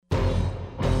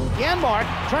Janmark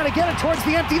trying to get it towards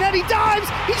the empty net. He dives.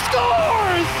 He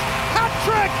scores! Hat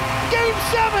trick! Game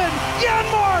 7!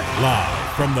 Janmark! Live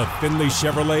from the Findlay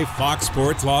Chevrolet Fox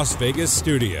Sports Las Vegas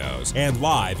studios and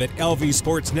live at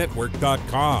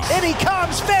lvsportsnetwork.com. In he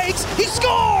comes, fakes, he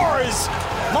scores!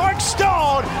 Mark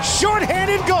Stone,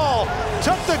 shorthanded goal.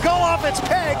 Took the goal off its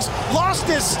pegs, lost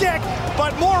his stick,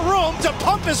 but more room to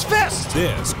pump his fist.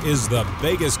 This is the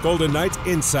Vegas Golden Knights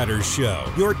Insider Show,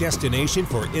 your destination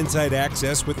for inside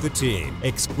access with the team,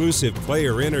 exclusive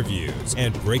player interviews,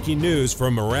 and breaking news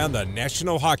from around the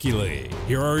National Hockey League.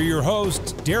 Here are your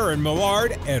hosts, Darren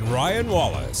Millard and Ryan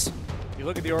Wallace. You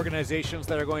look at the organizations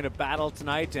that are going to battle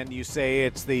tonight and you say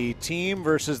it's the team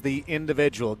versus the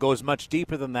individual. It goes much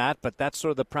deeper than that, but that's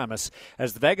sort of the premise.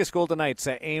 As the Vegas Golden Knights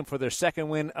aim for their second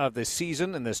win of the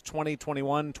season in this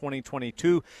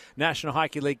 2021-2022 National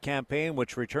Hockey League campaign,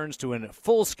 which returns to a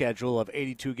full schedule of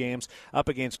 82 games up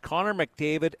against Connor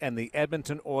McDavid and the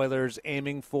Edmonton Oilers,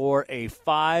 aiming for a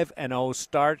 5-0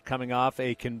 start, coming off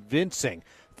a convincing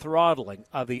throttling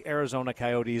of the Arizona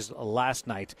Coyotes last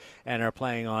night, and are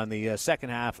playing on the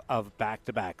second half of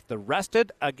back-to-back. The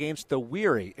rested against the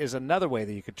weary is another way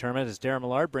that you could term it, as Darren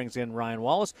Millard brings in Ryan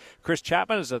Wallace. Chris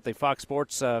Chapman is at the Fox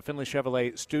Sports Findlay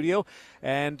Chevrolet studio,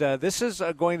 and this is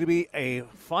going to be a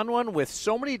fun one with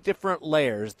so many different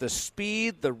layers. The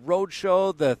speed, the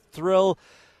roadshow, the thrill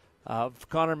of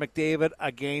Connor McDavid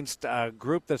against a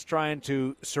group that's trying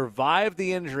to survive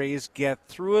the injuries, get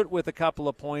through it with a couple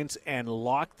of points, and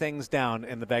lock things down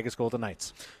in the Vegas Golden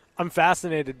Knights. I'm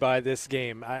fascinated by this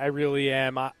game. I really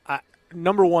am.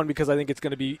 Number one, because I think it's going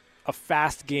to be a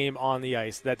fast game on the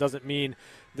ice. That doesn't mean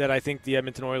that I think the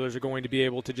Edmonton Oilers are going to be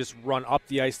able to just run up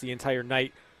the ice the entire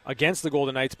night against the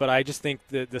Golden Knights, but I just think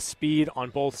the speed on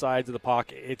both sides of the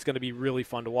puck, it's going to be really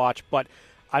fun to watch. But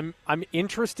I'm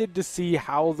interested to see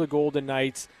how the Golden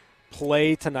Knights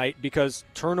play tonight, because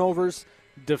turnovers,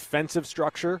 defensive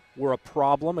structure were a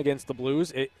problem against the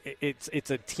Blues. It's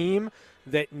a team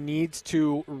that needs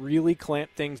to really clamp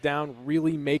things down,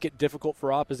 really make it difficult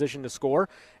for opposition to score,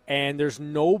 and there's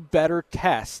no better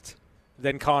test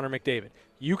than Connor McDavid.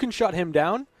 You can shut him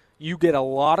down, you get a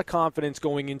lot of confidence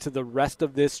going into the rest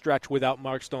of this stretch without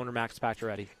Mark Stone or Max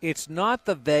Pacioretty. It's not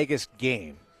the Vegas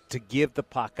game to give the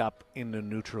puck up in the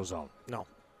neutral zone. No.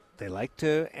 They like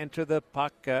to enter the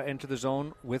puck into the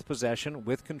zone with possession,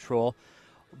 with control.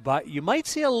 But you might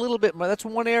see a little bit more. That's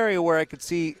one area where I could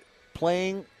see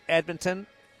playing Edmonton,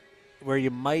 where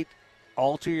you might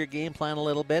alter your game plan a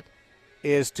little bit,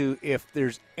 is to, if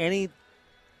there's any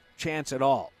chance at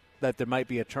all that there might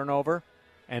be a turnover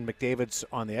and McDavid's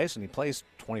on the ice and he plays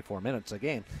 24 minutes a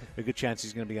game, a good chance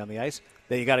he's going to be on the ice,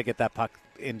 then you got to get that puck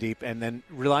in deep and then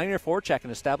rely on your forecheck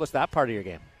and establish that part of your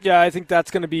game. Yeah, I think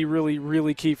that's going to be really,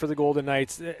 really key for the Golden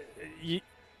Knights.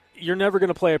 You're never going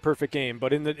to play a perfect game,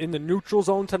 but in the neutral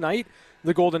zone tonight,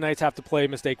 the Golden Knights have to play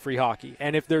mistake-free hockey.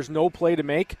 And if there's no play to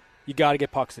make, you got to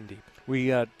get pucks in deep. We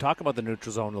talk about the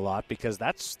neutral zone a lot because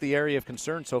that's the area of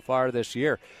concern so far this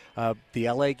year. The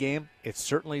LA game, it's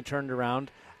certainly turned around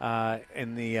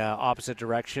in the opposite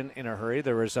direction in a hurry.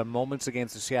 There was moments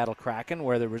against the Seattle Kraken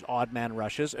where there was odd man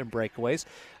rushes and breakaways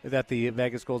that the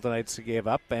Vegas Golden Knights gave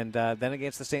up. And then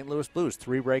against the St. Louis Blues,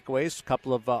 3 breakaways, a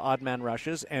couple of odd man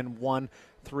rushes, and 1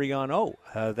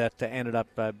 3-on-0 that ended up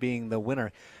being the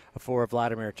winner for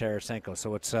Vladimir Tarasenko.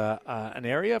 So it's an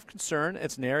area of concern.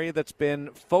 It's an area that's been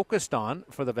focused on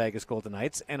for the Vegas Golden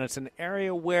Knights, and it's an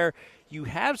area where you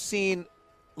have seen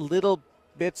little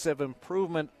bits of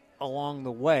improvement along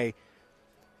the way.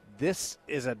 This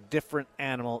is a different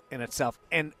animal in itself.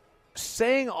 And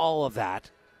saying all of that,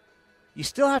 you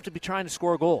still have to be trying to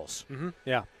score goals. Mm-hmm.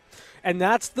 Yeah. And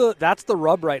that's the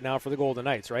rub right now for the Golden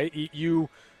Knights, right? You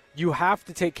have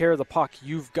to take care of the puck.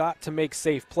 You've got to make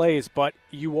safe plays, but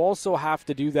you also have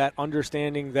to do that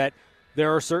understanding that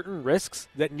there are certain risks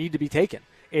that need to be taken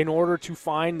in order to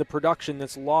find the production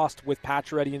that's lost with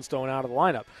Pacioretty and Stone out of the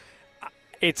lineup.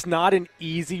 It's not an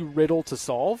easy riddle to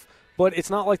solve, but it's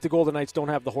not like the Golden Knights don't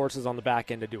have the horses on the back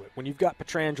end to do it. When you've got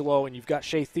Pietrangelo and you've got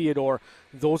Shea Theodore,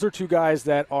 those are two guys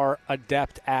that are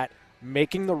adept at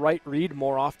making the right read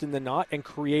more often than not and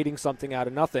creating something out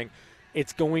of nothing.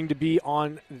 It's going to be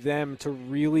on them to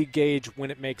really gauge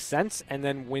when it makes sense and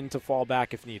then when to fall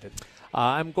back if needed.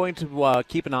 I'm going to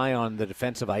keep an eye on the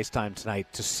defensive ice time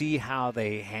tonight to see how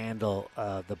they handle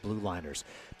the blue liners.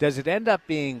 Does it end up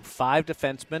being 5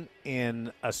 defensemen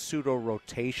in a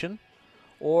pseudo-rotation,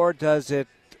 or does it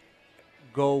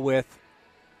go with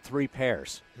 3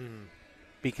 pairs?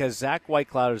 Because Zach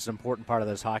Whitecloud is an important part of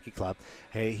this hockey club.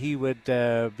 Hey, he would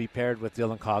be paired with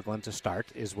Dylan Coghlan to start,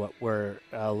 is what we're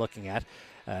looking at.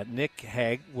 Nick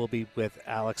Hague will be with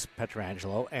Alex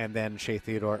Pietrangelo, and then Shea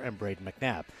Theodore and Braden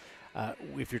McNabb.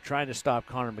 If you're trying to stop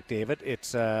Connor McDavid,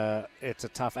 it's a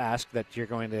tough ask that you're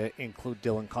going to include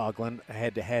Dylan Coghlan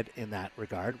head-to-head in that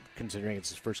regard, considering it's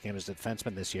his first game as a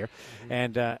defenseman this year,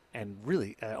 and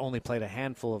really only played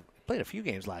a few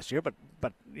games last year, but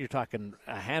you're talking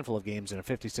a handful of games in a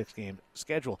 56-game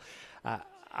schedule.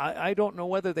 I don't know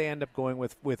whether they end up going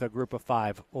with a group of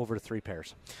 5 over 3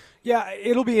 pairs. Yeah,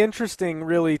 it'll be interesting,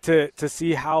 really, to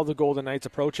see how the Golden Knights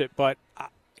approach it. But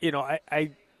I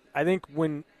think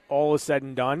when all is said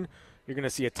and done, you're going to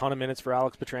see a ton of minutes for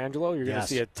Alex Pietrangelo. You're going to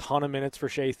see a ton of minutes for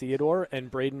Shea Theodore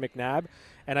and Braden McNabb.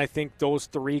 And I think those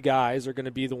 3 guys are going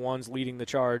to be the ones leading the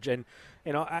charge. And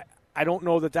I don't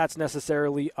know that that's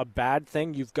necessarily a bad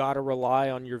thing. You've got to rely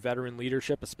on your veteran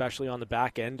leadership, especially on the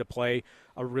back end, to play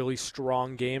a really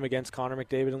strong game against Connor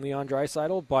McDavid and Leon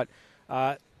Draisaitl. But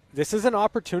this is an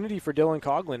opportunity for Dylan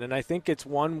Coghlan, and I think it's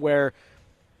one where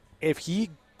if he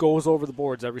goes over the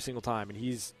boards every single time and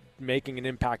he's making an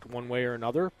impact one way or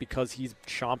another because he's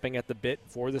chomping at the bit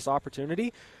for this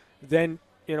opportunity, then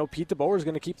Pete DeBoer is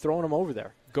going to keep throwing him over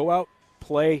there. Go out,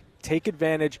 play, take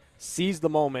advantage, seize the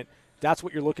moment. That's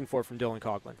what you're looking for from Dylan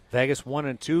Coghlan. Vegas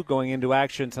 1-2 going into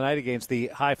action tonight against the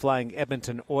high-flying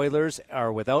Edmonton Oilers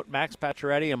are without Max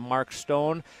Pacioretty, and Mark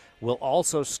Stone will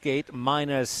also skate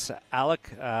minus Alec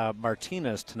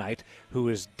Martinez tonight, who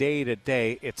is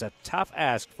day-to-day. It's a tough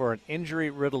ask for an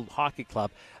injury-riddled hockey club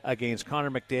against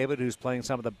Connor McDavid, who's playing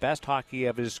some of the best hockey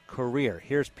of his career.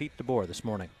 Here's Pete DeBoer this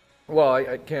morning. Well,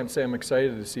 I can't say I'm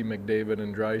excited to see McDavid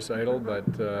and Draisaitl,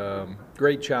 but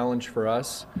great challenge for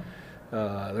us.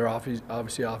 They're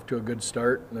obviously off to a good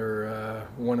start. They're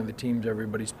one of the teams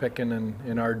everybody's picking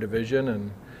in our division,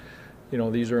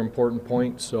 and these are important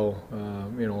points. So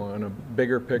in a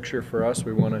bigger picture for us,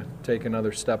 we want to take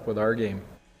another step with our game.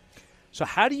 So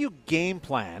how do you game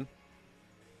plan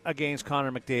against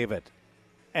Connor McDavid,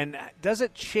 and does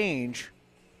it change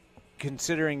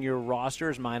considering your roster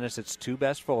is minus its 2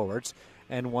 best forwards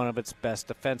and one of its best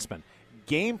defensemen?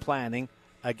 Game planning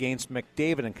against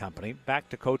McDavid and company. Back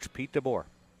to Coach Pete DeBoer.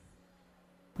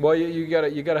 Well, you got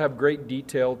to have great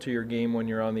detail to your game when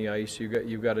you're on the ice.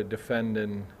 You've got to defend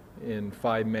in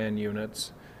 5-man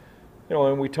units.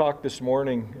 And we talked this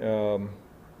morning.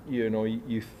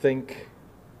 You think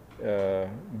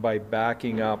by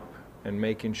backing up and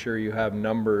making sure you have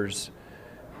numbers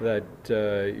that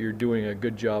you're doing a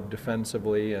good job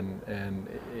defensively, and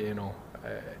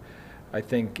I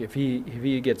think if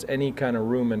he gets any kind of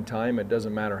room and time, it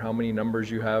doesn't matter how many numbers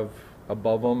you have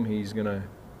above him, he's going to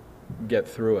get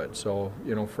through it. So,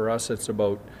 for us, it's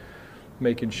about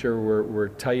making sure we're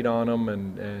tight on him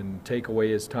and take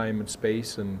away his time and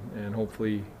space, and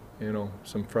hopefully,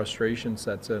 some frustration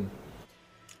sets in.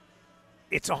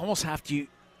 It's almost you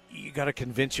got to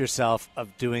convince yourself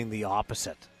of doing the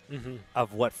opposite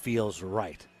of what feels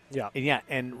right. Yeah.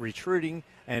 And retreating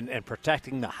and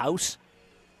protecting the house,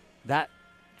 that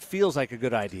feels like a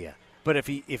good idea. But if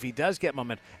he does get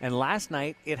momentum, and last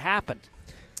night it happened.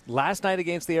 Last night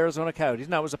against the Arizona Coyotes,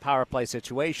 now it was a power play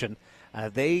situation.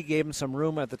 They gave him some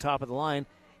room at the top of the line.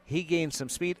 He gained some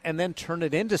speed and then turned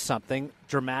it into something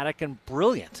dramatic and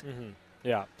brilliant.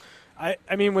 Yeah.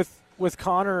 I mean, with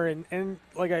Connor and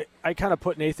like I kind of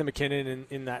put Nathan McKinnon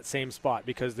in that same spot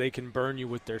because they can burn you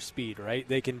with their speed, right?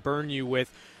 They can burn you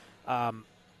with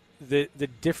the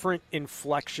different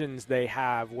inflections they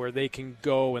have where they can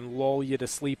go and lull you to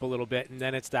sleep a little bit, and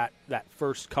then it's that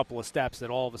first couple of steps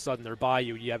that all of a sudden they're by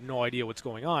you. You have no idea what's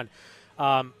going on.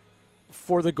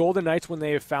 For the Golden Knights, when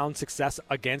they have found success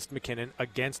against McKinnon,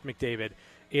 against McDavid,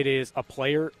 it is a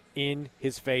player in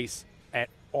his face at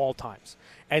all times.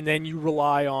 And then you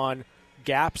rely on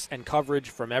gaps and coverage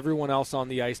from everyone else on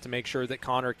the ice to make sure that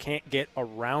Connor can't get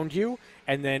around you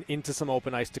and then into some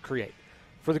open ice to create.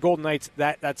 For the Golden Knights,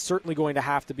 that's certainly going to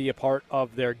have to be a part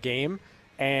of their game,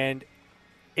 and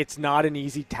it's not an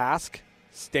easy task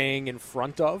staying in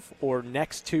front of or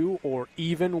next to or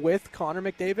even with Connor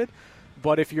McDavid.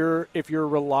 But if you're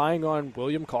relying on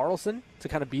William Karlsson to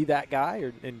kind of be that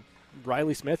guy, and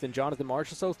Riley Smith and Jonathan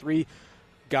Marchessault, 3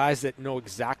 guys that know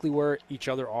exactly where each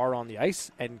other are on the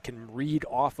ice and can read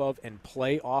off of and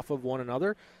play off of one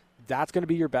another, that's going to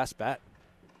be your best bet.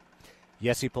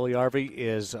 Jesse Puljujarvi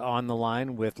is on the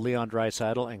line with Leon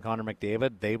Draisaitl and Connor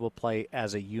McDavid. They will play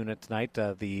as a unit tonight.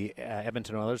 The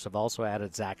Edmonton Oilers have also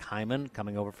added Zach Hyman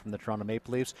coming over from the Toronto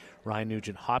Maple Leafs. Ryan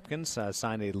Nugent-Hopkins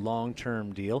signed a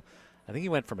long-term deal. I think he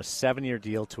went from a 7-year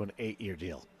deal to an 8-year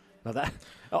deal. Now that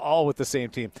all with the same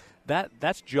team.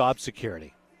 That's job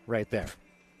security right there.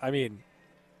 I mean,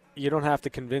 you don't have to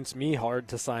convince me hard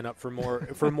to sign up for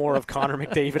more of Connor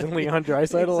McDavid and Leon Draisaitl.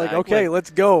 Exactly. Like, okay, let's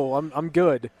go. I'm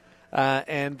good.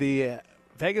 And the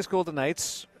Vegas Golden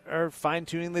Knights are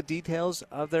fine-tuning the details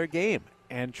of their game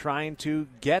and trying to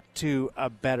get to a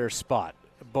better spot,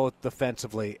 both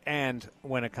defensively and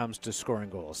when it comes to scoring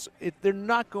goals. They're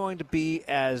not going to be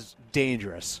as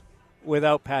dangerous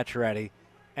without Pacioretty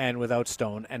and without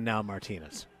Stone and now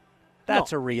Martinez.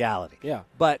 That's a reality. Yeah.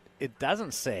 But it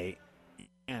doesn't say you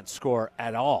can't score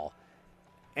at all.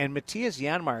 And Matthias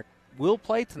Janmark will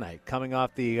play tonight, coming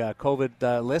off the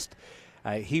COVID list.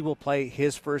 He will play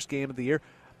his first game of the year.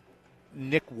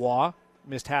 Nick Waugh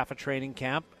missed half a training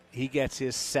camp. He gets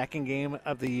his second game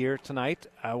of the year tonight.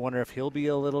 I wonder if he'll be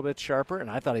a little bit sharper, and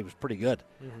I thought he was pretty good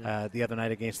the other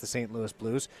night against the St. Louis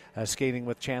Blues, skating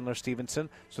with Chandler Stevenson.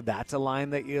 So that's a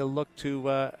line that you look to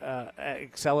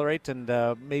accelerate and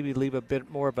maybe leave a bit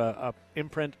more of a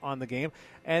imprint on the game.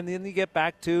 And then you get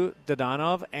back to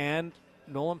Dadonov and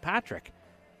Nolan Patrick.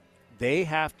 They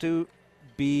have to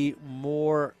be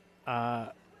more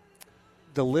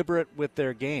deliberate with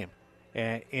their game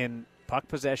in puck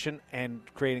possession and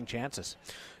creating chances.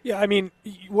 Yeah, I mean,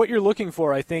 what you're looking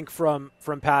for, I think, from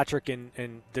Patrick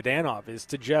and Dadonov is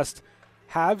to just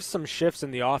have some shifts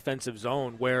in the offensive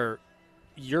zone where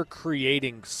you're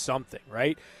creating something,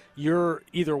 right? You're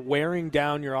either wearing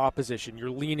down your opposition, you're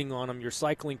leaning on them, you're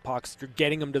cycling pucks, you're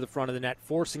getting them to the front of the net,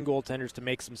 forcing goaltenders to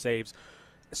make some saves,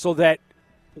 so that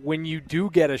when you do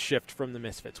get a shift from the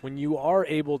Misfits, when you are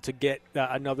able to get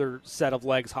another set of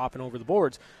legs hopping over the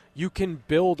boards, you can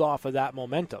build off of that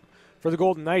momentum. For the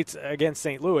Golden Knights against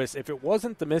St. Louis, if it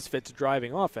wasn't the Misfits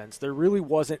driving offense, there really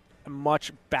wasn't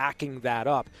much backing that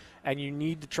up. And you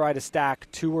need to try to stack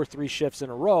 2 or 3 shifts in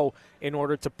a row in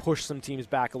order to push some teams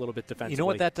back a little bit defensively. You know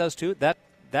what that does, too?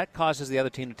 That causes the other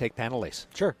team to take penalties.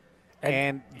 Sure.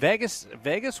 And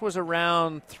Vegas was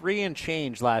around 3 and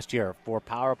change last year for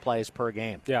power plays per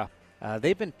game. Yeah.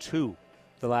 They've been 2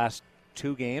 the last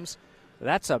 2 games.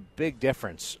 That's a big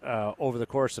difference over the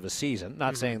course of a season.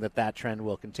 Not saying that trend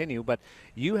will continue, but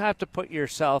you have to put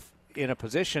yourself in a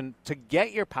position to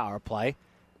get your power play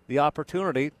the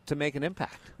opportunity to make an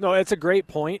impact. No, it's a great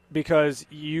point because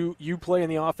you play in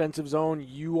the offensive zone.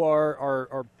 You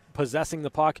are possessing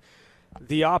the puck.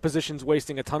 The opposition's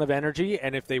wasting a ton of energy,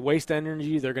 and if they waste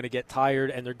energy, they're going to get tired,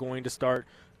 and they're going to start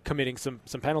committing some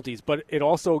penalties. But it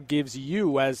also gives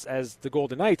you, as the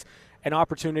Golden Knights, an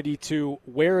opportunity to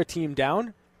wear a team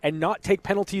down and not take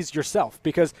penalties yourself.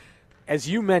 Because, as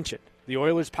you mentioned, the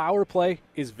Oilers' power play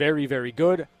is very, very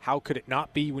good. How could it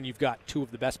not be when you've got 2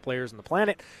 of the best players on the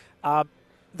planet?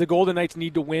 The Golden Knights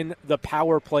need to win the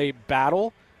power play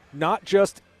battle, not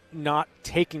just not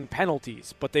taking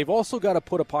penalties, but they've also got to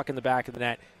put a puck in the back of the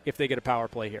net if they get a power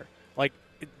play here. Like,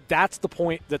 that's the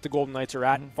point that the Golden Knights are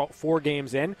at 4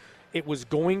 games in. It was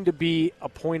going to be a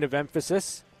point of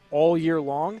emphasis all year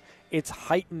long. It's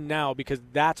heightened now because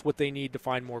that's what they need to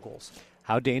find more goals.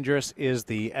 How dangerous is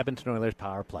the Edmonton Oilers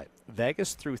power play?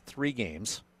 Vegas, through 3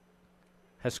 games,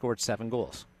 has scored 7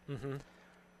 goals.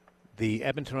 The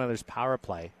Edmonton Oilers power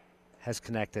play has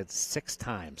connected 6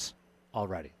 times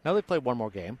already. Now they played 1 more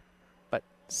game, but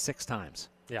 6 times.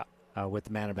 Yeah. With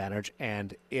the man advantage,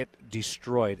 and it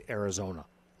destroyed Arizona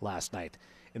last night.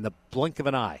 In the blink of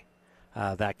an eye,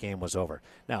 that game was over.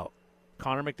 Now,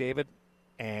 Connor McDavid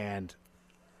and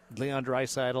Leon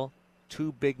Draisaitl,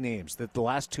 2 big names, the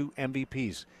last 2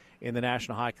 MVPs in the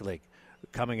National Hockey League,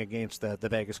 coming against the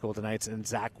Vegas Golden Knights, and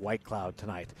Zach Whitecloud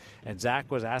tonight. And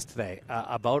Zach was asked today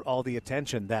about all the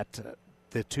attention that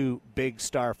the 2 big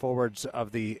star forwards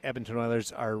of the Edmonton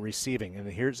Oilers are receiving, and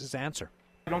here's his answer.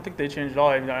 I don't think they changed at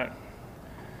all.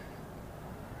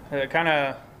 Kind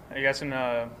of, I guess, in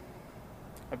a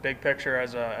big picture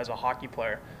as a hockey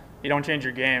player, you don't change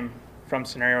your game from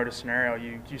scenario to scenario.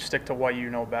 You stick to what you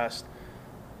know best.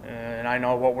 And I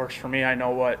know what works for me. I know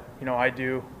what I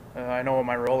do. I know what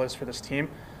my role is for this team.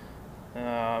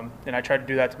 And I try to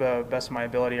do that to the best of my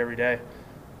ability every day.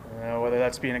 Whether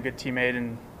that's being a good teammate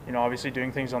and obviously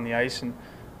doing things on the ice. And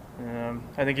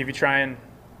I think if you try and,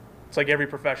 it's like every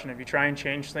profession, if you try and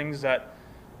change things that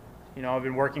have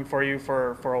been working for you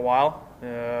for a while,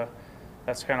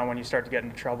 that's kind of when you start to get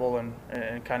into trouble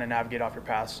and kind of navigate off your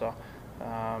path. So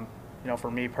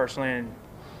for me personally, and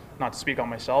not to speak on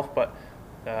myself, but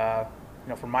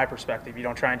from my perspective, you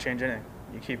don't try and change anything.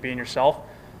 You keep being yourself,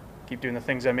 keep doing the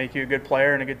things that make you a good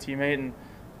player and a good teammate,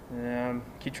 and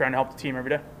keep trying to help the team every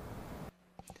day.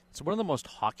 It's one of the most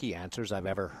hockey answers I've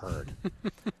ever heard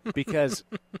because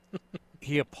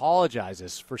he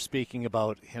apologizes for speaking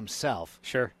about himself.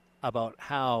 Sure. About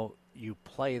how you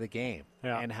play the game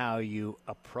and how you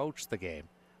approach the game.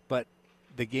 But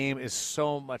the game is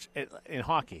so much in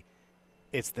hockey.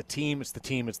 It's the team, it's the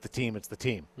team, it's the team, it's the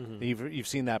team. Mm-hmm. You've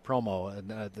seen that promo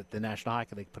that the National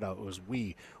Hockey League put out. It was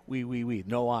we,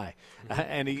 no I. Mm-hmm.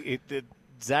 And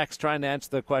Zach's trying to answer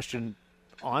the question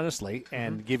honestly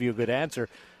and give you a good answer,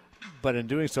 but in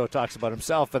doing so talks about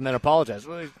himself and then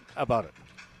apologizes about it.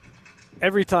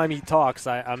 Every time he talks,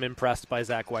 I'm impressed by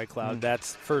Zach Whitecloud.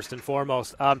 That's first and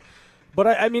foremost. But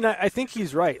I think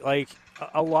he's right. Like,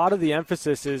 a lot of the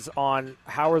emphasis is on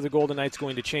how are the Golden Knights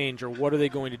going to change, or what are they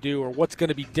going to do, or what's going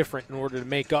to be different in order to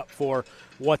make up for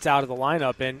what's out of the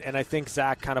lineup. And I think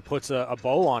Zach kind of puts a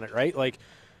bow on it, right? Like,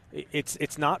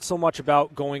 it's not so much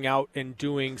about going out and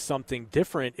doing something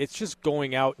different. It's just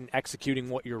going out and executing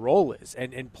what your role is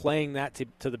and playing that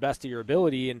to the best of your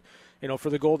ability. And, for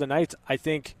the Golden Knights, I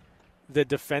think the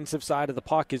defensive side of the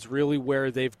puck is really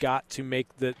where they've got to make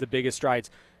the biggest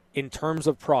strides in terms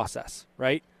of process,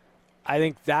 right? I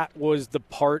think that was the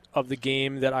part of the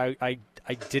game that I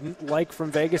didn't like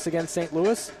from Vegas against St.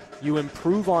 Louis. You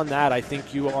improve on that, I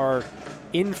think you are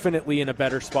infinitely in a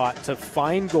better spot to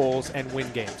find goals and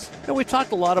win games. We've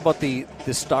talked a lot about the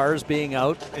stars being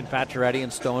out in Pacioretty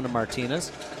and Stone and Martinez.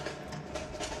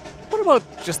 What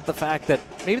about just the fact that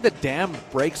maybe the dam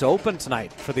breaks open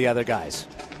tonight for the other guys?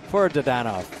 For a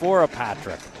Dadonov, for a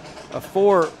Patrick,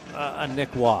 for a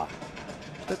Nick Waugh.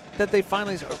 That they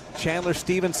finally, Chandler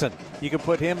Stevenson, you can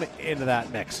put him into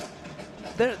that mix.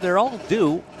 They're all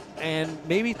due, and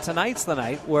maybe tonight's the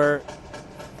night where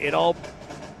it all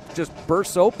just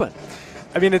bursts open.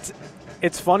 I mean,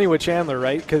 it's funny with Chandler,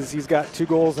 right? Because he's got 2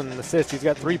 goals and an assist. He's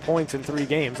got 3 points in 3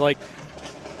 games. Like,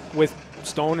 with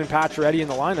Stone and Pacioretty in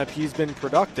the lineup, he's been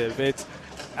productive. It's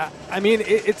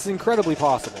incredibly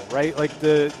possible, right? Like,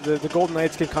 the Golden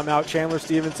Knights could come out, Chandler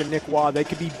Stevenson, Nick Waugh, they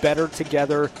could be better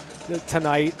together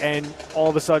tonight, and all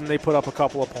of a sudden they put up a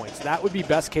couple of points. That would be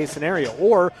best case scenario.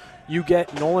 Or you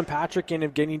get Nolan Patrick and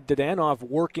Evgeny Dadonov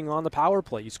working on the power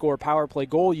play. You score a power play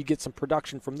goal, you get some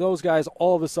production from those guys.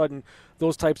 All of a sudden,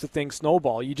 those types of things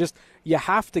snowball. You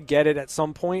have to get it at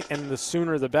some point, and the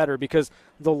sooner the better, because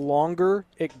the longer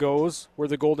it goes where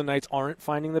the Golden Knights aren't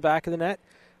finding the back of the net,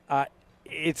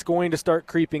 it's going to start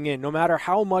creeping in. No matter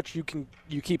how much you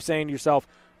keep saying to yourself,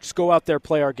 just go out there,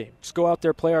 play our game. Just go out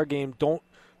there, play our game.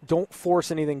 Don't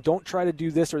force anything. Don't try to do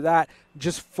this or that.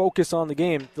 Just focus on the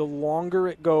game. The longer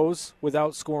it goes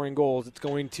without scoring goals, it's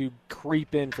going to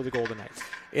creep in for the Golden Knights.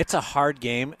 It's a hard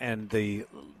game, and the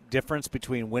difference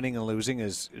between winning and losing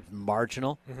is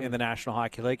marginal in the National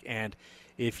Hockey League. And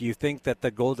if you think that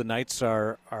the Golden Knights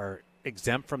are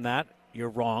exempt from that, you're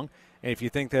wrong. And if you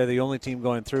think they're the only team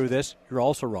going through this, you're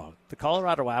also wrong. The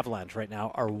Colorado Avalanche right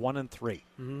now are 1-3.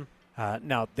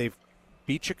 Now, they've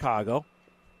beat Chicago,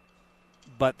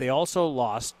 but they also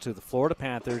lost to the Florida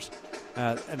Panthers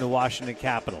and the Washington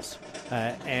Capitals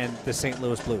and the St.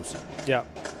 Louis Blues. Yeah.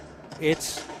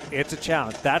 It's a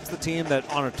challenge. That's the team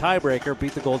that, on a tiebreaker,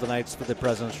 beat the Golden Knights for the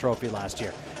President's Trophy last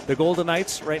year. The Golden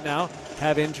Knights right now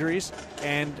have injuries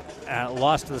and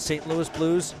lost to the St. Louis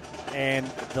Blues and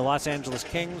the Los Angeles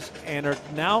Kings, and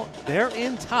they're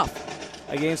in tough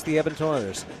against the Edmonton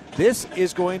Oilers. This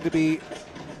is going to be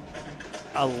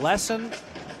a lesson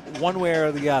one way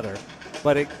or the other,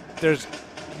 but there's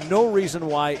no reason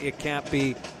why it can't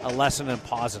be a lesson in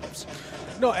positives.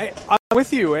 No, I'm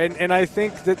with you, and I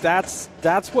think that's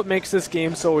what makes this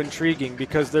game so intriguing,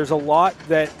 because there's a lot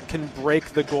that can break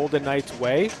the Golden Knights'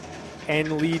 way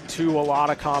and lead to a lot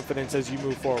of confidence as you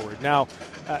move forward. Now,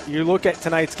 you look at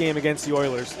tonight's game against the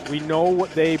Oilers. We know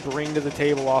what they bring to the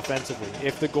table offensively.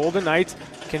 If the Golden Knights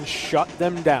can shut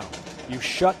them down, you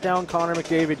shut down Connor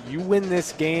McDavid, you win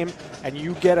this game, and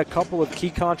you get a couple of key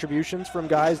contributions from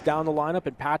guys down the lineup,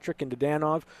 and Patrick and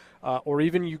Dadonov, or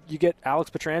even you get Alex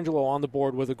Pietrangelo on the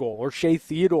board with a goal, or Shea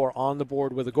Theodore on the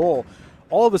board with a goal,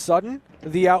 all of a sudden,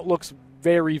 the outlook's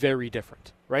very, very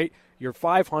different, right? You're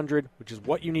 500, which is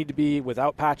what you need to be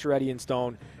without Pacioretty and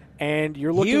Stone, and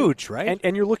you're looking huge, right?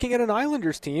 And you're looking at an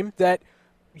Islanders team that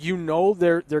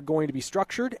they're going to be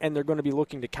structured, and they're going to be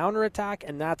looking to counterattack,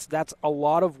 and that's a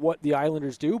lot of what the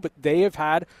Islanders do. But they have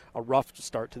had a rough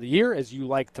start to the year, as you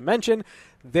like to mention.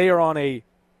 They are on a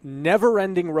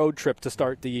never-ending road trip to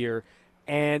start the year,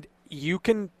 and you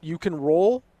can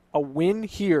roll a win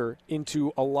here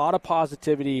into a lot of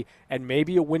positivity and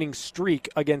maybe a winning streak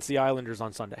against the Islanders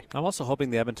on Sunday. I'm also hoping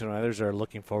the Edmonton Oilers are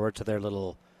looking forward to their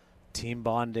little team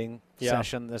bonding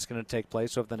session that's going to take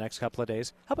place over the next couple of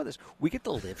days. How about this? We get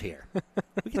to live here.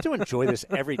 We get to enjoy this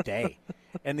every day.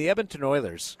 And the Edmonton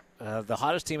Oilers, the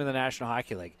hottest team in the National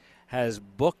Hockey League, has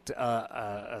booked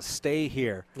a stay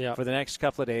here for the next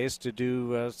couple of days to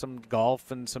do some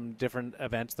golf and some different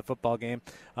events, the football game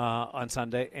on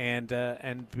Sunday, and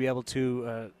be able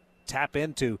to tap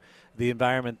into the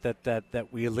environment that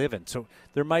we live in. So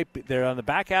they're on the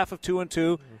back half of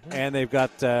 2-2, and they've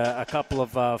got a couple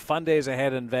of fun days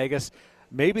ahead in Vegas.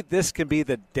 Maybe this can be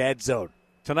the dead zone.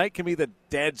 Tonight can be the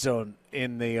dead zone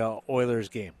in the Oilers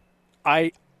game.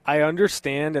 I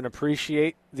understand and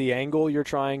appreciate the angle you're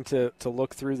trying to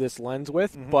look through this lens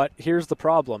with, but here's the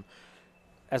problem.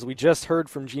 As we just heard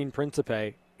from Gene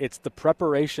Principe, it's the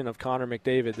preparation of Connor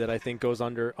McDavid that I think goes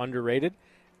underrated.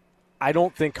 I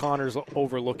don't think Connor's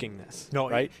overlooking this. No,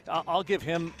 right? I'll give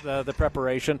him the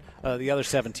preparation. The other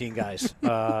 17 guys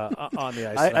on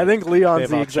the ice. I think Leon's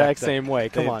the exact same way.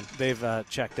 Come on. They've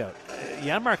checked out.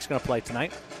 Janmark's going to play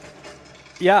tonight.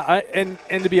 Yeah, and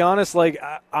to be honest,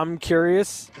 I'm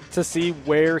curious to see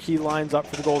where he lines up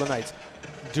for the Golden Knights.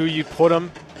 Do you put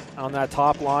him on that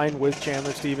top line with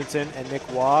Chandler Stevenson and Nick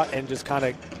Waugh and just kind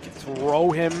of throw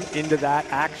him into that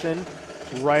action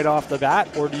right off the bat,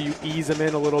 or do you ease him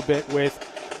in a little bit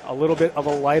with a little bit of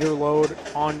a lighter load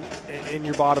in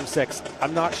your bottom six?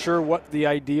 I'm not sure what the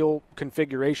ideal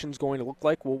configuration is going to look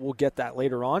like. We'll get that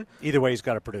later on. Either way, he's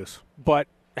got to produce. But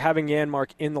having Janmark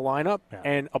in the lineup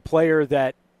and a player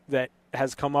that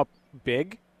has come up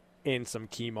big in some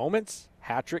key moments,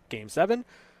 hat-trick, Game 7,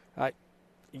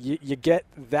 you get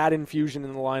that infusion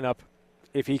in the lineup.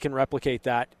 If he can replicate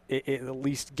that, it at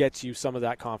least gets you some of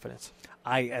that confidence.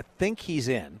 I think he's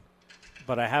in,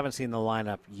 but I haven't seen the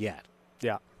lineup yet.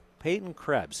 Yeah. Peyton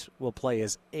Krebs will play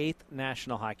his 8th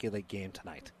National Hockey League game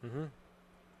tonight.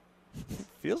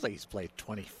 Feels like he's played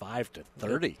 25 to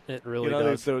 30. It really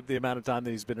does. The amount of time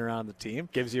that he's been around the team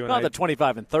gives you an idea. Not that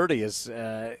 25 and 30 is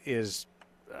a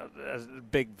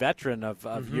big veteran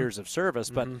of years of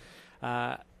service, but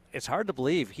it's hard to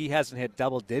believe he hasn't hit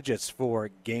double digits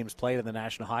for games played in the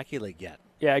National Hockey League yet.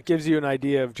 Yeah, it gives you an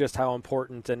idea of just how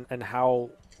important and how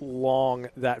long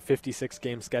that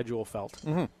 56-game schedule felt,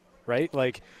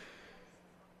 right?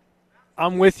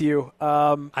 I'm with you.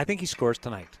 I think he scores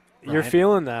tonight. Ryan. You're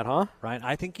feeling that, huh? Ryan,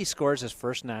 I think he scores his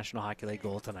first National Hockey League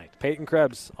goal tonight. Peyton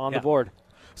Krebs on the board.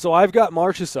 So I've got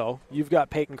Marchessault. You've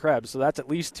got Peyton Krebs. So that's at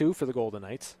least 2 for the Golden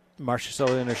Knights.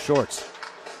 Marchessault in his shorts.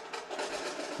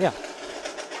 Yeah.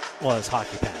 Well, his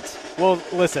hockey pants. Well,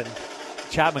 listen.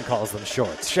 Chapman calls them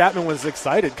shorts. Chapman was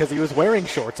excited because he was wearing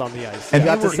shorts on the ice. And he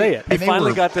got to say it. He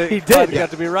finally got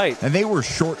to be right. And they were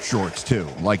short shorts, too.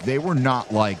 They were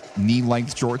not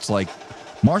knee-length shorts.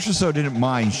 Marchessault didn't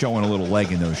mind showing a little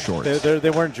leg in those shorts. They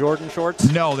weren't Jordan shorts?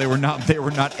 No, they were not. They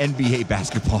were not NBA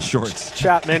basketball shorts.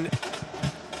 Chapman,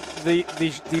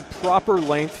 the proper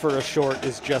length for a short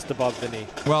is just above the knee.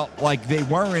 Well, they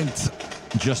weren't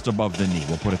just above the knee.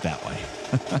 We'll put it that way.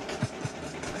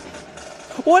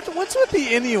 What's with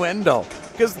the innuendo?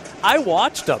 Because I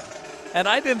watched him, and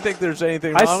I didn't think there's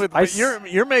anything wrong with it. But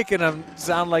you're making him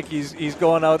sound like he's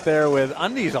going out there with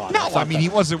undies on. No, I mean he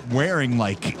wasn't wearing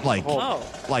I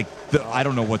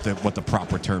don't know what the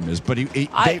proper term is, but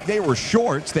they were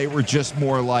shorts. They were just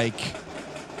more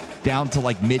down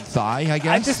to mid thigh, I guess.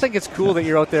 I just think it's cool that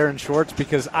you're out there in shorts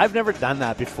because I've never done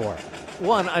that before.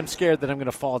 One, I'm scared that I'm going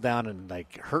to fall down and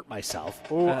hurt myself.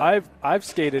 Oh, I've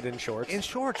skated in shorts. In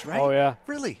shorts, right? Oh yeah,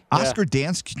 really. Oscar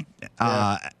Dansk,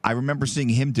 I remember seeing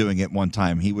him doing it one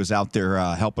time. He was out there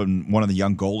helping one of the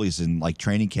young goalies in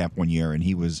training camp one year, and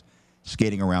he was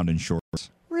skating around in shorts.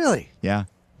 Really? Yeah.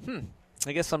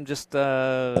 I guess I'm just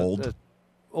old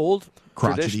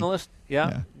crotchety. Traditionalist.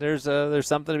 Yeah. There's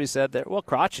something to be said there. Well,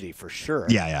 crotchety for sure.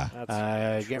 Yeah.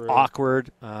 That's true.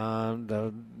 Awkward.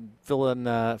 Fill in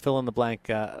the blank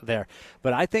there.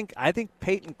 But I think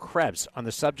Peyton Krebs, on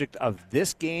the subject of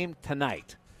this game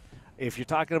tonight, if you're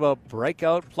talking about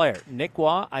breakout player, Nick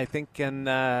Waugh, I think can.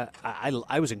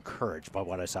 I was encouraged by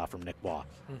what I saw from Nick Waugh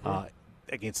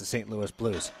against the St. Louis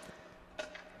Blues.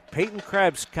 Peyton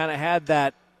Krebs kind of had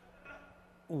that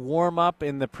warm up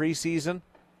in the preseason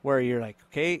where you're like,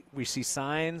 okay, we see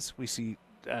signs, we see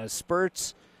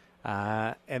spurts,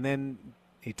 and then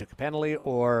he took a penalty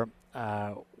or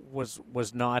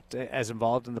was not as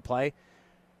involved in the play,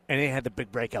 and he had the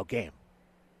big breakout game.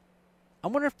 I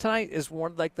wonder if tonight is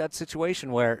more like that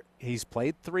situation where he's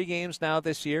played 3 games now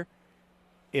this year,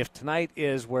 if tonight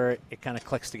is where it kind of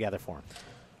clicks together for him.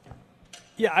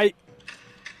 Yeah,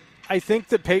 I think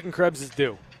that Peyton Krebs is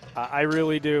due. I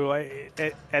really do.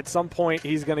 At some point,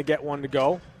 he's going to get one to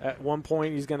go. At one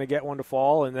point, he's going to get one to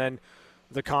fall, and then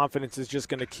the confidence is just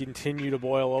going to continue to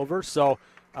boil over. So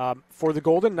for the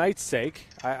Golden Knights' sake,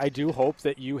 I do hope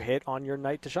that you hit on your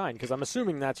night to shine, because I'm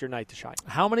assuming that's your night to shine.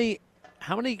 How many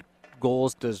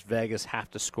goals does Vegas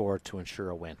have to score to ensure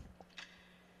a win?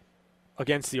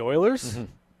 Against the Oilers? Mm-hmm.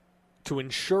 To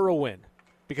ensure a win.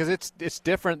 Because it's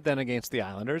different than against the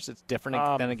Islanders. It's different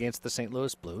than against the St.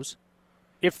 Louis Blues.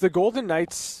 If the Golden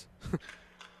Knights...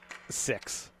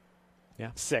 6.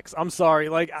 Yeah. 6. I'm sorry.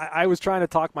 Like, I was trying to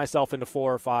talk myself into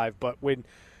 4 or 5, but when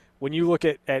you look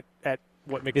at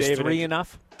what McDavid... Is 3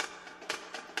 enough?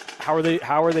 How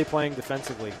are they playing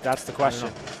defensively? That's the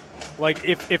question. Like,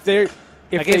 if they're...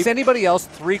 Against anybody else,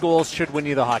 3 goals should win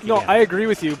you the hockey game. No, I agree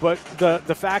with you, but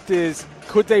the fact is,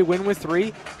 could they win with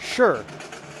 3? Sure.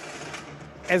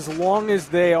 As long as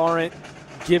they aren't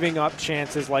giving up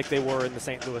chances like they were in the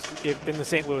St.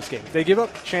 Louis game. If they give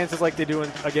up chances like they do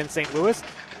against St. Louis,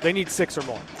 they need 6 or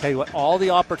more. Tell you what, all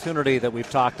the opportunity that we've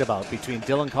talked about between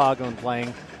Dylan Coghlan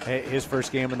playing his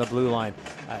first game in the blue line,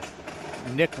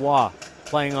 Nick Waugh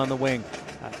playing on the wing,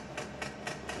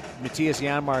 Matthias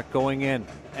Janmark going in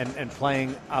and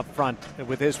playing up front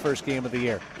with his first game of the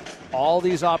year. All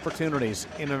these opportunities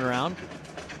in and around,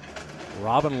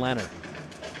 Robin Leonard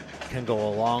can go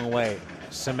a long way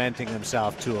cementing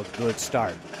himself to a good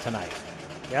start tonight.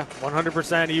 Yeah,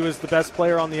 100%. He was the best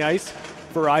player on the ice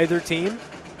for either team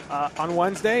on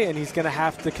Wednesday, and he's going to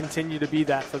have to continue to be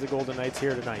that for the Golden Knights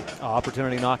here tonight.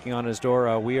 Opportunity knocking on his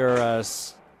door. We are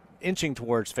inching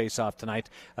towards face-off tonight.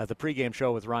 The pregame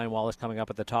show with Ryan Wallace coming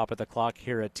up at the top of the clock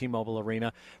here at T-Mobile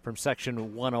Arena from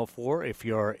Section 104. If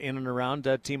you're in and around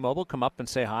T-Mobile, come up and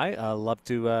say hi. Love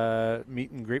to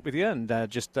meet and greet with you and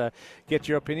just get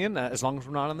your opinion, as long as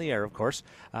we're not on the air, of course.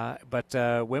 But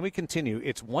when we continue,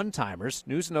 it's one-timers,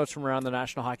 news and notes from around the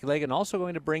National Hockey League, and also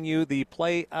going to bring you the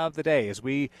play of the day as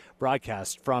we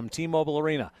broadcast from T-Mobile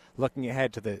Arena, looking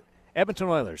ahead to the Edmonton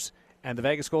Oilers and the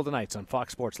Vegas Golden Knights on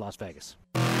Fox Sports Las Vegas.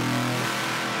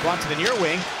 Brought to the near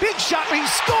wing. Big shot. He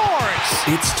scores!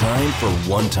 It's time for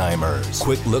one-timers.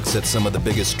 Quick looks at some of the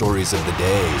biggest stories of the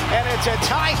day. And it's a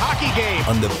tie hockey game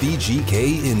on the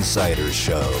VGK Insiders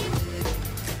Show.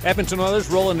 Edmonton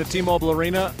Oilers roll into T-Mobile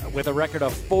Arena with a record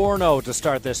of 4-0 to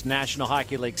start this National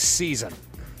Hockey League season.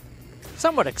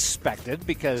 Somewhat expected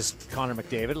because Connor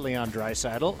McDavid, Leon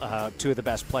Draisaitl, 2 of the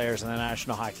best players in the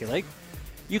National Hockey League.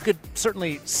 You could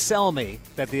certainly sell me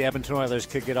that the Edmonton Oilers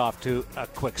could get off to a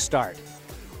quick start.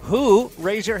 Who,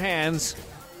 raise your hands,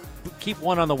 keep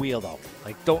one on the wheel though.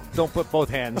 Like don't put both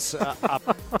hands up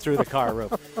through the car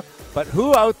roof. But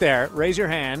who out there, raise your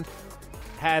hand,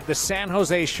 had the San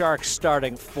Jose Sharks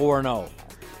starting 4-0?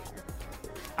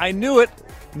 I knew it.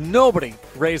 Nobody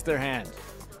raised their hand.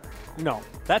 No,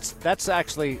 that's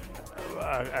actually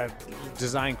a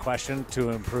design question to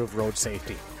improve road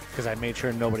safety because I made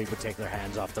sure nobody would take their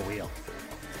hands off the wheel.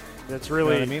 That's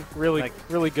really, you know what I mean?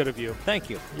 really good of you. Thank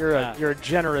you. You're a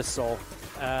generous soul.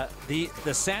 The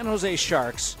San Jose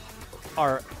Sharks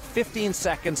are 15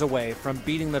 seconds away from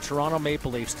beating the Toronto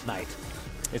Maple Leafs tonight.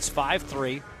 It's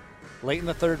 5-3, late in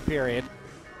the third period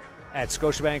at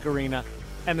Scotiabank Arena,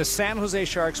 and the San Jose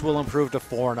Sharks will improve to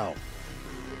 4-0.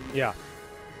 Yeah.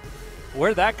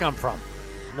 Where'd that come from?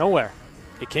 Nowhere.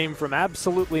 It came from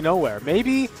absolutely nowhere.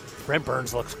 Maybe Brent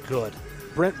Burns looks good.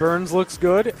 Brent Burns looks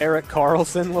good. Erik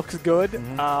Karlsson looks good.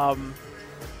 Mm-hmm.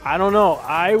 I don't know.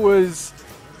 I was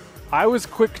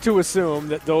quick to assume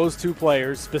that those 2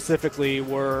 players specifically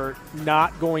were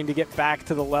not going to get back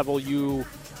to the level you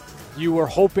were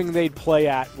hoping they'd play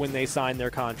at when they signed their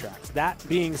contracts. That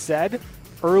being said,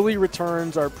 early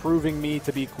returns are proving me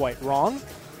to be quite wrong.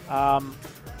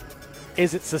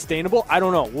 Is it sustainable? I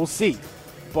don't know. We'll see.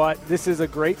 But this is a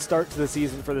great start to the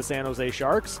season for the San Jose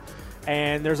Sharks.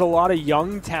 And there's a lot of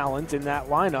young talent in that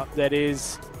lineup that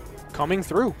is coming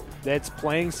through, that's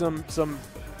playing some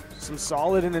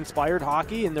solid and inspired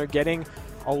hockey, and they're getting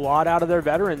a lot out of their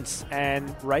veterans.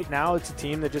 And right now it's a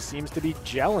team that just seems to be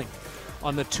gelling.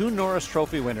 On the 2 Norris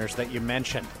Trophy winners that you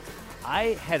mentioned,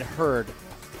 I had heard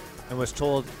and was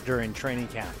told during training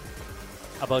camp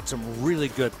about some really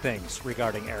good things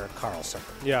regarding Erik Karlsson.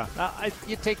 Yeah.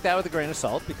 You take that with a grain of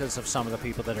salt because of some of the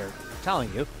people that are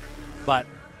telling you, but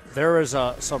there is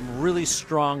some really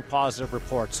strong positive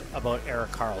reports about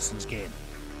Erik Karlsson's game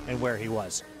and where he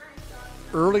was.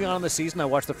 Early on in the season, I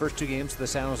watched the first 2 games of the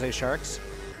San Jose Sharks,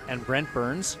 and Brent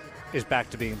Burns is back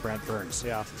to being Brent Burns.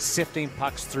 Yeah. Sifting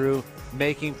pucks through,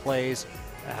 making plays,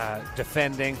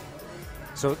 defending.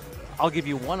 So I'll give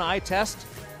you one eye test.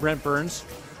 Brent Burns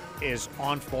is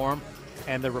on form,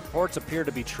 and the reports appear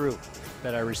to be true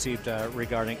that I received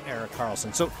regarding Erik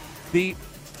Karlsson. So the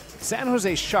San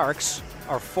Jose Sharks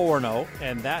are 4-0,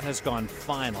 and that has gone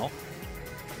final.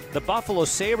 The Buffalo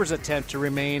Sabres attempt to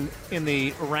remain in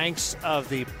the ranks of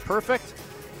the perfect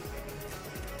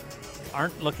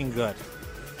aren't looking good,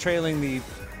 trailing the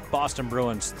Boston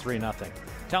Bruins 3-0.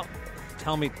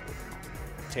 Tell me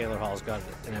Taylor Hall's got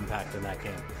an impact in that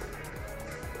game.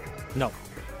 No.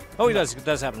 Oh, he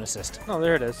does have an assist. Oh,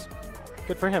 there it is.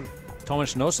 Good for him.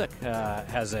 Tomas Nosek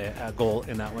has a goal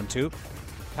in that one, too.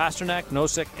 Pasternak,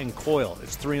 Nosek, and Coyle.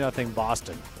 It's 3-0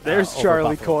 Boston. There's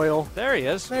Charlie Coyle. There he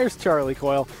is. There's Charlie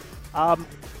Coyle.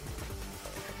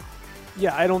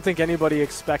 Yeah, I don't think anybody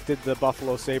expected the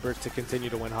Buffalo Sabres to continue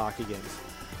to win hockey games.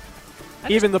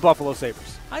 Even the Buffalo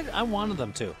Sabres. I wanted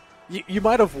them to. You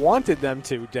might have wanted them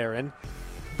to, Darren,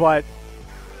 but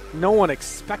no one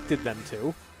expected them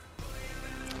to.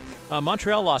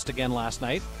 Montreal lost again last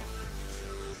night.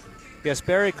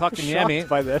 Jesperi Kotkaniemi. Shocked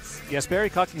by this.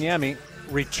 Jesperi Kotkaniemi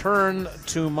returned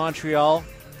to Montreal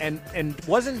and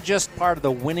wasn't just part of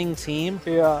the winning team,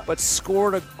 but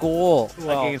scored a goal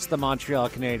against the Montreal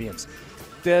Canadiens.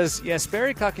 Does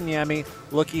Jesperi Kotkaniemi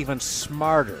look even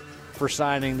smarter for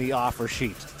signing the offer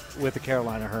sheet with the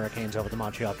Carolina Hurricanes over the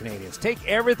Montreal Canadiens? Take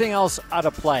everything else out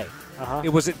of play. It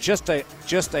was just a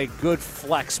good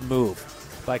flex move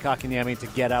by Kotkaniemi to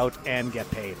get out and get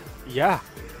paid. Yeah.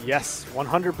 Yes,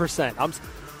 100%. I'm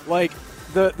like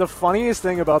the funniest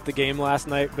thing about the game last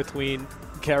night between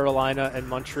Carolina and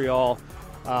Montreal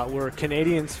were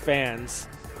Canadiens fans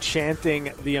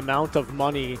chanting the amount of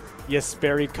money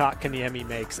Jesperi Kotkaniemi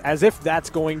makes, as if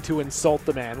that's going to insult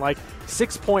the man. Like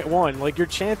 6.1, like you're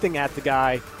chanting at the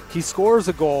guy. He scores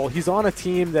a goal. He's on a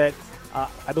team that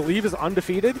I believe is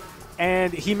undefeated,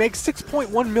 and he makes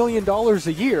 $6.1 million a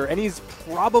year, and he's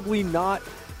probably not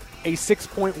a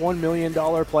 $6.1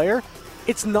 million player.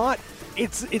 It's not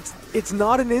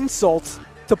an insult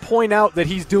to point out that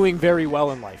he's doing very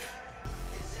well in life.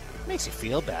 It makes you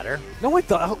feel better. No, what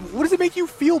does it make you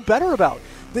feel better about?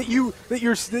 That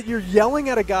you're yelling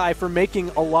at a guy for making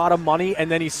a lot of money and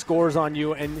then he scores on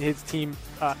you and his team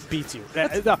beats you.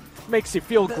 That makes you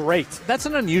feel great. That's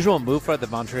an unusual move for the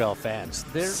Montreal fans.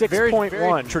 They're 6.1.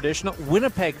 very traditional.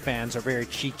 Winnipeg fans are very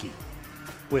cheeky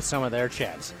with some of their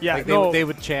chants. Yeah, like they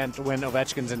would chant when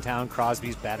Ovechkin's in town,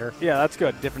 Crosby's better. Yeah, that's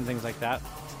good. Different things like that.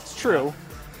 It's true.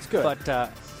 It's good.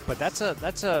 But that's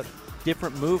a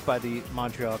different move by the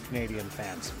Montreal Canadian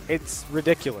fans. It's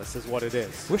ridiculous is what it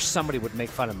is. Wish somebody would make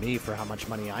fun of me for how much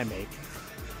money I make.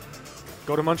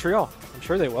 Go to Montreal. I'm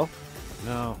sure they will.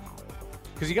 No.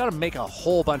 Because you got to make a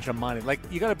whole bunch of money. Like,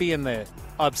 you got to be in the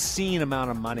obscene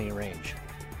amount of money range.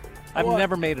 I've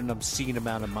never made an obscene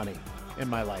amount of money in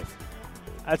my life.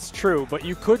 That's true, but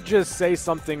you could just say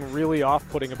something really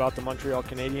off-putting about the Montreal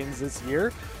Canadiens this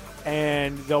year,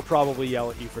 and they'll probably yell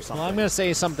at you for something. Well, I'm going to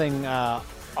say something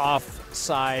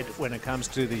offside when it comes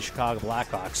to the Chicago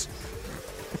Blackhawks.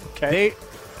 Okay.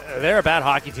 They're a bad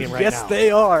hockey team right now. Yes,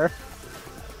 they are.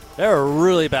 They're a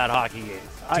really bad hockey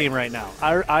team right now.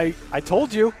 I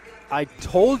told you. I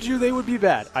told you they would be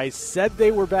bad. I said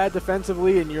they were bad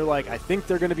defensively, and you're like, I think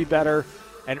they're going to be better.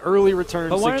 And early returns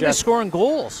But why aren't they scoring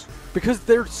goals? Because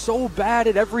they're so bad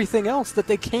at everything else that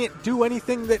they can't do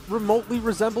anything that remotely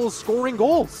resembles scoring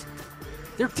goals.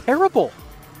 They're terrible.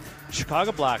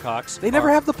 Chicago Blackhawks. They never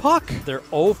have the puck. They're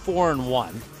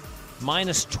 0-4-1,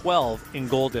 minus 12 in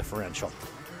goal differential.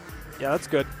 Yeah, that's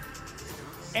good.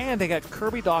 And they got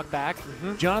Kirby Dach back,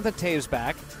 Jonathan Toews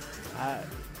back.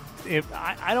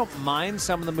 I don't mind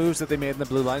some of the moves that they made in the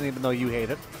blue line, even though you hate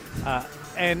it.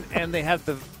 And they have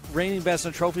the reigning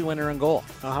Vezina Trophy winner in goal.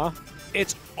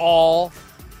 It's all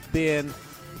been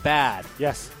bad.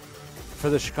 Yes. For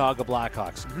the Chicago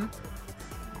Blackhawks.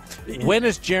 When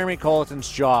is Jeremy Colleton's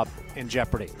job in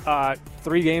jeopardy?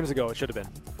 3 games ago it should have been.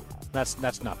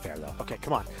 That's not fair, though. Okay,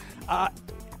 come on.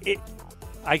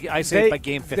 I say by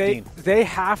game 15. They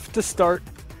have to start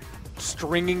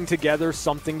stringing together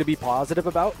something to be positive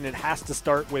about, and it has to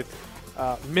start with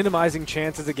minimizing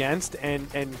chances against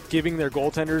and giving their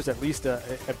goaltenders at least a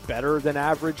better than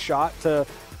average shot to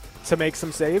make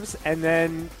some saves, and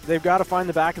then they've got to find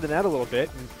the back of the net a little bit.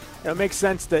 And it makes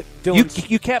sense that Dylan.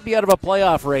 You can't be out of a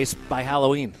playoff race by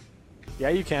Halloween. Yeah,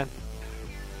 you can.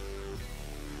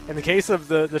 In the case of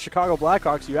the Chicago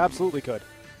Blackhawks, you absolutely could.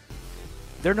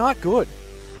 They're not good.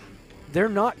 They're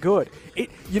not good.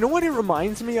 You know what it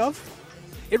reminds me of?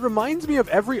 It reminds me of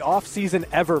every offseason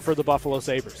ever for the Buffalo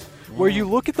Sabres, where you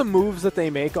look at the moves that they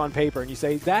make on paper and you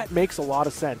say, that makes a lot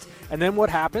of sense. And then what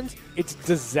happens? It's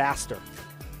disaster.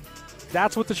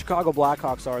 That's what the Chicago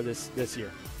Blackhawks are this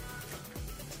year.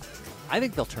 I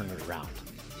think they'll turn it around.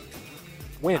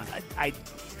 When? I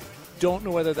don't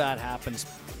know whether that happens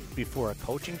before a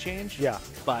coaching change. Yeah.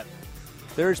 But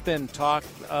there's been talk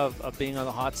of being on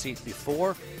the hot seat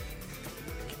before.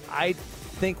 I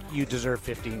think you deserve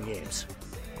 15 games.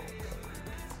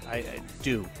 I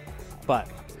do. But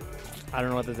I don't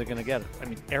know whether they're going to get it. I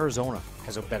mean, Arizona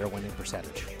has a better winning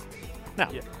percentage. Now,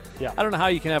 Yeah. I don't know how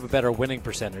you can have a better winning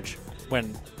percentage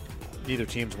when neither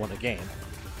team's won a game.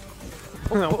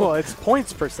 Well, it's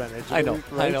points percentage. I know,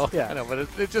 right? Yeah. I know, but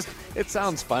it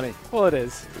sounds funny. Well, it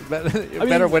is.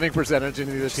 Better winning percentage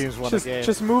and neither team's won a game.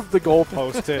 Just move the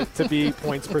goalpost to be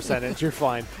points percentage. You're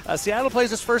fine. Seattle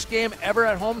plays its first game ever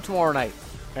at home tomorrow night.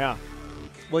 Yeah.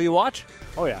 Will you watch?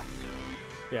 Oh, yeah.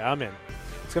 Yeah, I'm in.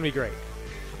 It's going to be great.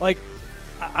 Like,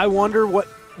 I wonder what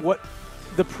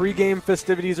the pregame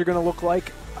festivities are going to look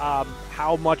like,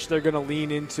 how much they're going to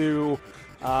lean into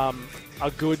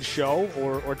a good show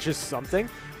or just something.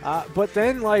 But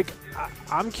then, like,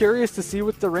 I'm curious to see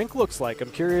what the rink looks like.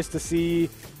 I'm curious to see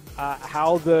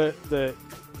how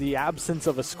the absence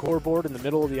of a scoreboard in the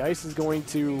middle of the ice is going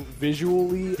to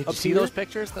visually Did you see those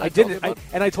pictures? That I didn't.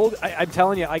 I'm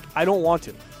telling you, I don't want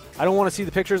to. I don't want to see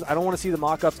the pictures. I don't want to see the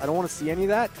mock-ups. I don't want to see any of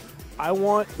that. I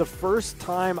want the first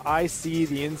time I see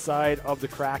the inside of the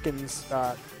Kraken's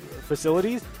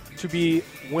facilities to be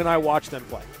when I watch them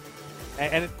play.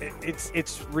 And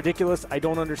it's ridiculous. I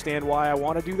don't understand why I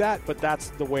want to do that, but that's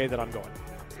the way that I'm going.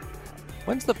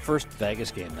 When's the first Vegas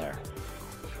game there?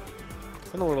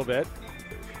 In a little bit.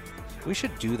 We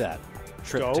should do that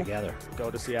trip together. Go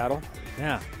to Seattle.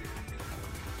 Yeah.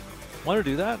 Want to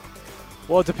do that?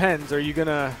 Well, it depends. Are you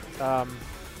gonna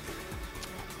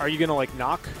like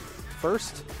knock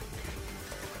first?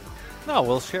 No,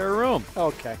 we'll share a room.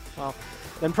 Okay. Well,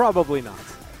 then probably not.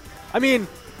 I mean,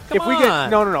 Come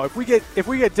on. If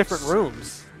we get different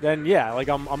rooms, then yeah, like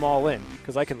I'm all in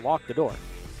because I can lock the door.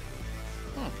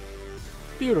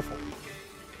 Beautiful.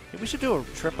 We should do a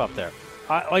trip up there.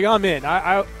 I'm in.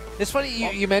 It's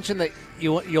funny you mentioned that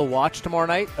you'll watch tomorrow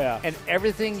night, and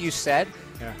everything you said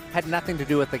had nothing to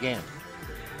do with the game.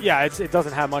 Yeah, it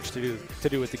doesn't have much to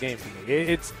do with the game for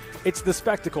me. It's the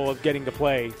spectacle of getting to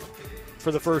play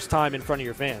for the first time in front of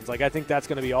your fans. Like, I think that's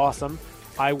going to be awesome.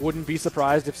 I wouldn't be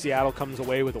surprised if Seattle comes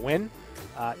away with a win,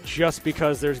 just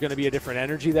because there's going to be a different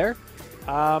energy there.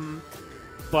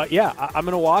 But yeah, I'm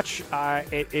going to watch.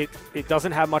 It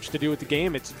doesn't have much to do with the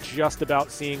game. It's just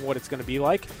about seeing what it's going to be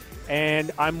like.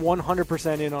 And I'm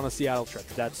 100% in on a Seattle trip.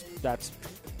 That's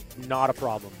not a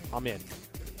problem. I'm in.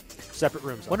 Separate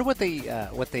rooms. Wonder what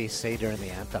they say during the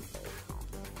anthem.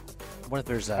 What if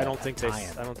there's I don't think they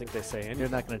say anything. You're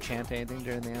not going to chant anything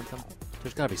during the anthem?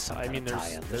 There's got to be some tie-in.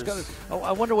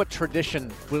 I wonder what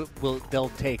tradition they'll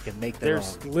take and make their own.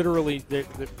 There's literally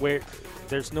where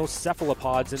there's no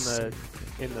cephalopods in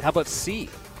the. How about C?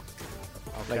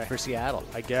 Okay. Like for Seattle,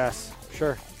 I guess.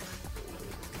 Sure.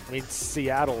 I mean,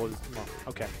 Seattle is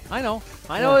okay. I know.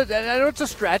 I know it's a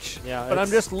stretch. Yeah, but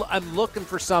I'm looking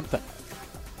for something.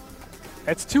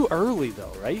 It's too early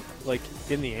though, right? Like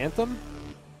in the anthem.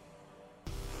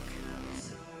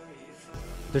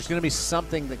 There's going to be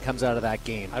something that comes out of that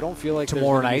game. I don't feel like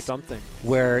tomorrow night something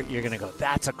where you're going to go,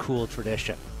 that's a cool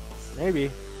tradition.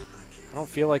 Maybe. I don't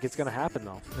feel like it's going to happen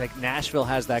though. Like Nashville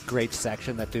has that great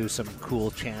section that do some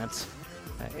cool chants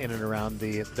in and around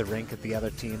the rink at the other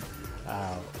team.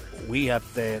 We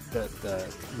have the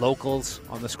locals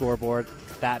on the scoreboard,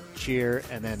 that cheer,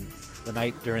 and then the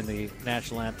night during the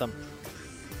national anthem.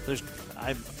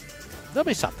 There'll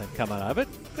be something coming out of it.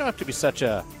 You don't have to be such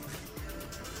a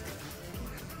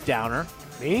downer.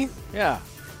 Me? Yeah.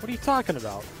 What are you talking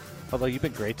about? Although you've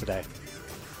been great today.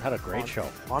 Had a great show.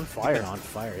 On fire. You've been on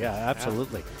fire. Yeah,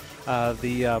 absolutely. Yeah.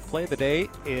 The play of the day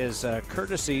is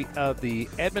courtesy of the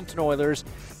Edmonton Oilers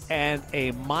and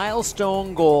a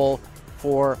milestone goal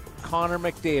for Connor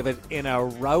McDavid in a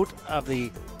rout of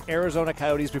the Arizona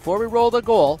Coyotes. Before we roll the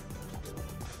goal,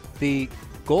 the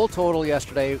goal total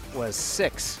yesterday was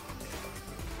 6,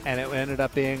 and it ended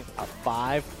up being a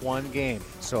 5-1 game.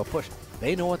 So a push.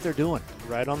 They know what they're doing.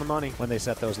 Right on the money. When they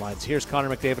set those lines. Here's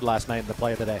Connor McDavid last night in the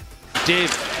play of the day.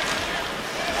 David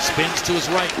spins to his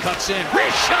right, cuts in.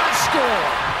 Reshot score!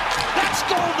 That's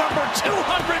goal number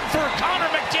 200 for Connor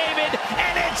McDavid,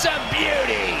 and it's a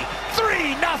beauty!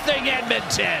 3-0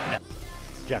 Edmonton!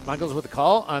 Jack Michaels with a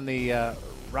call on the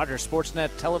Rogers Sportsnet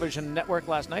television network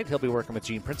last night. He'll be working with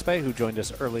Gene Principe, who joined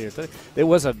us earlier today. It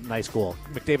was a nice goal.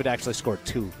 McDavid actually scored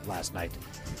 2 last night.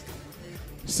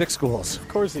 6 goals. Of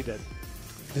course he did.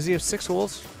 Does he have 6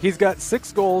 goals? He's got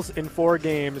 6 goals in 4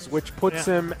 games, which puts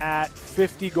him at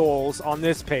 50 goals on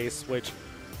this pace, which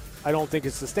I don't think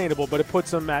is sustainable, but it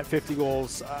puts him at 50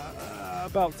 goals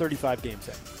about 35 games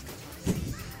in.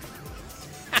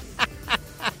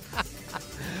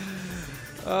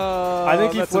 I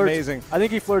think that's amazing. I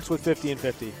think he flirts with 50 and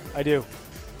 50. I do.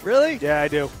 Really? Yeah, I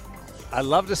do. I'd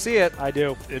love to see it. I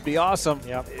do. It'd be awesome.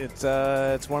 Yep.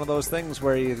 It's one of those things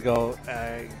where you go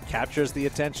captures the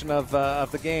attention of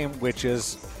the game, which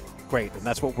is great, and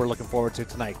that's what we're looking forward to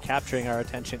tonight, capturing our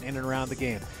attention in and around the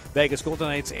game. Vegas Golden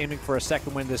Knights aiming for a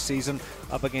second win this season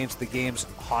up against the game's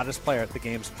hottest player, the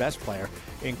game's best player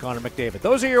in Connor McDavid.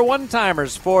 Those are your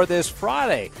one-timers for this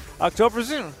Friday, October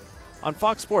 2nd on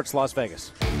Fox Sports Las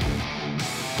Vegas.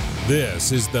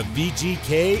 This is the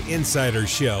VGK Insider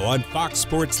Show on Fox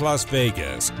Sports Las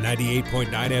Vegas,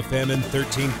 98.9 FM and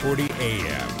 1340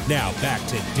 AM. Now back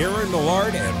to Darren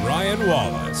Millard and Ryan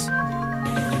Wallace.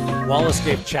 Wallace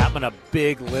gave Chapman a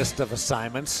big list of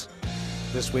assignments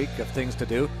this week of things to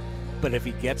do. But if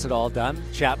he gets it all done,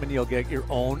 Chapman, you'll get your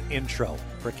own intro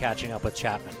for catching up with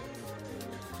Chapman.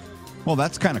 Well,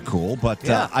 that's kind of cool, but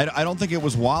Yeah. I don't think it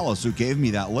was Wallace who gave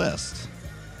me that list.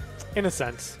 In a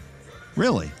sense.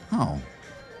 Really? Oh.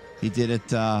 He did it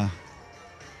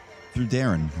through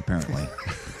Darren, apparently.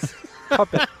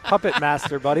 Puppet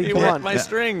master, buddy. He Come worked on. my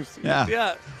strings.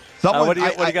 Yeah. What do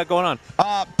you got going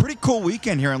on? Pretty cool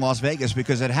weekend here in Las Vegas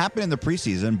because it happened in the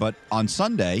preseason, but on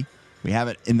Sunday, we have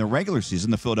it in the regular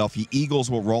season. The Philadelphia Eagles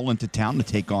will roll into town to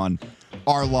take on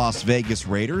our Las Vegas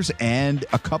Raiders, and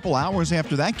a couple hours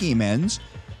after that game ends,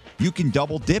 you can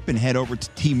double dip and head over to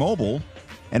T-Mobile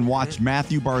and watch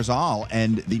Matthew Barzal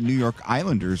and the New York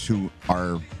Islanders, who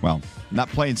are, well, not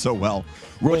playing so well.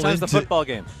 What time's the football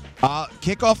game?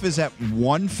 Kickoff is at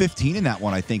 1:15 in that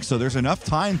one, I think. So there's enough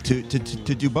time to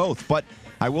do both. But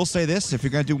I will say this: if you're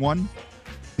going to do one,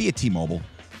 be at T-Mobile.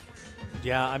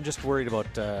 Yeah, I'm just worried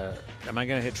about. Am I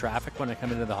going to hit traffic when I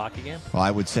come into the hockey game? Well,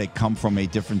 I would say come from a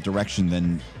different direction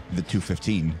than the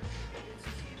 215.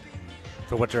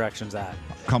 So what direction's that?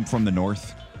 Come from the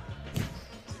north.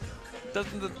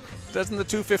 Doesn't the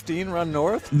 215 run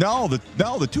north? No, the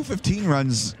 215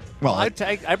 runs. Well, I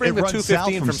bring it the runs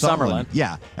 215 from Summerlin.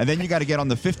 Yeah, and then you got to get on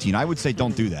the 15. I would say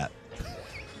don't do that.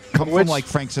 Come from like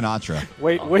Frank Sinatra.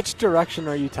 Wait, which direction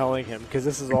are you telling him? Because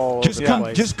this is all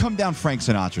just come down Frank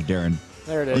Sinatra, Darren.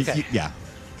 There it is. Okay. Yeah.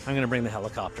 I'm going to bring the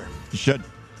helicopter. You should.